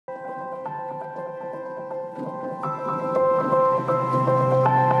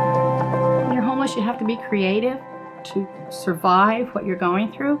homeless, you have to be creative to survive what you're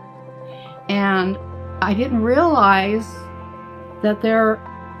going through. And I didn't realize that there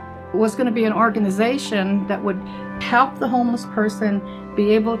was going to be an organization that would help the homeless person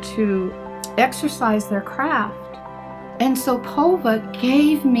be able to exercise their craft. And so POVA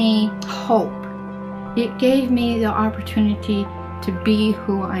gave me hope. It gave me the opportunity to be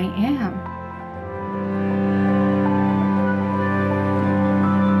who I am.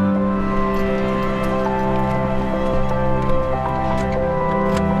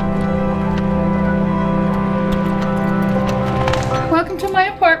 Welcome to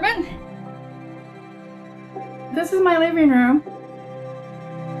my apartment. This is my living room.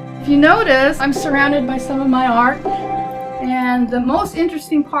 If you notice, I'm surrounded by some of my art, and the most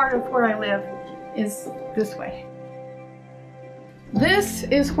interesting part of where I live is this way. This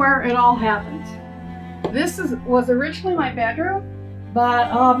is where it all happens. This was originally my bedroom, but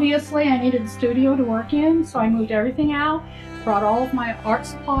obviously I needed a studio to work in, so I moved everything out, brought all of my art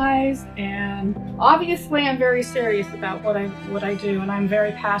supplies, and obviously I'm very serious about what I do, and I'm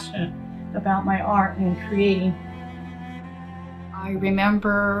very passionate about my art and creating. I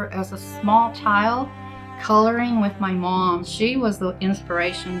remember as a small child coloring with my mom. She was the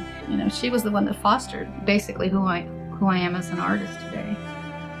inspiration. You know, she was the one that fostered basically who I am as an artist today.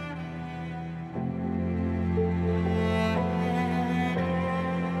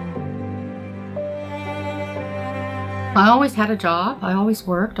 I always had a job. I always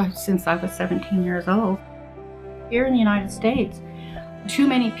worked since I was 17 years old. Here in the United States, too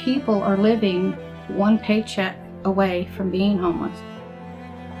many people are living one paycheck away from being homeless.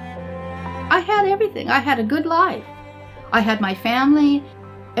 I had everything. I had a good life. I had my family,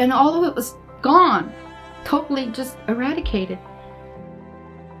 and all of it was gone, totally just eradicated.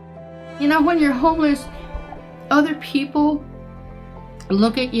 You know, when you're homeless, other people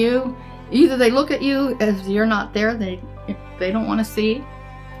look at you. Either they look at you as you're not there, they don't want to see,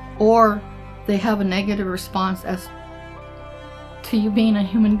 or they have a negative response as to you being a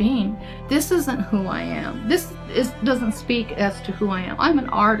human being. This isn't who I am. This doesn't speak as to who I am. I'm an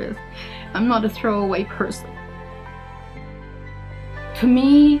artist. I'm not a throwaway person. To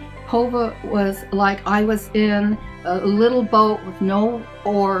me, POVA was like I was in a little boat with no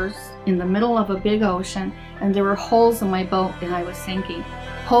oars in the middle of a big ocean, and there were holes in my boat and I was sinking.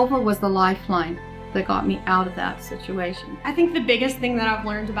 POVA was the lifeline that got me out of that situation. I think the biggest thing that I've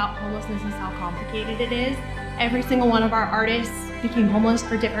learned about homelessness is how complicated it is. Every single one of our artists became homeless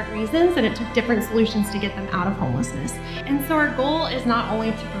for different reasons, and it took different solutions to get them out of homelessness. And so our goal is not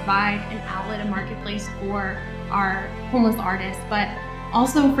only to provide an outlet, a marketplace for our homeless artists, but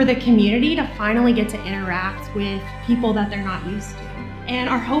also for the community to finally get to interact with people that they're not used to. And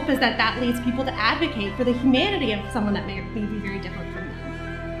our hope is that that leads people to advocate for the humanity of someone that may be very different from them.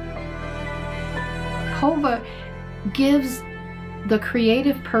 POVA gives the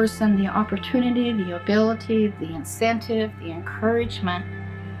creative person the opportunity, the ability, the incentive, the encouragement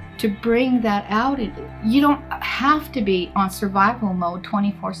to bring that out. You don't have to be on survival mode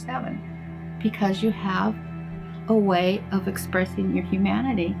 24/7 because you have a way of expressing your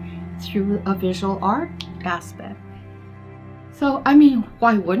humanity through a visual art aspect. So, I mean,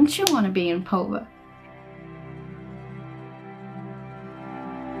 why wouldn't you want to be in POVA?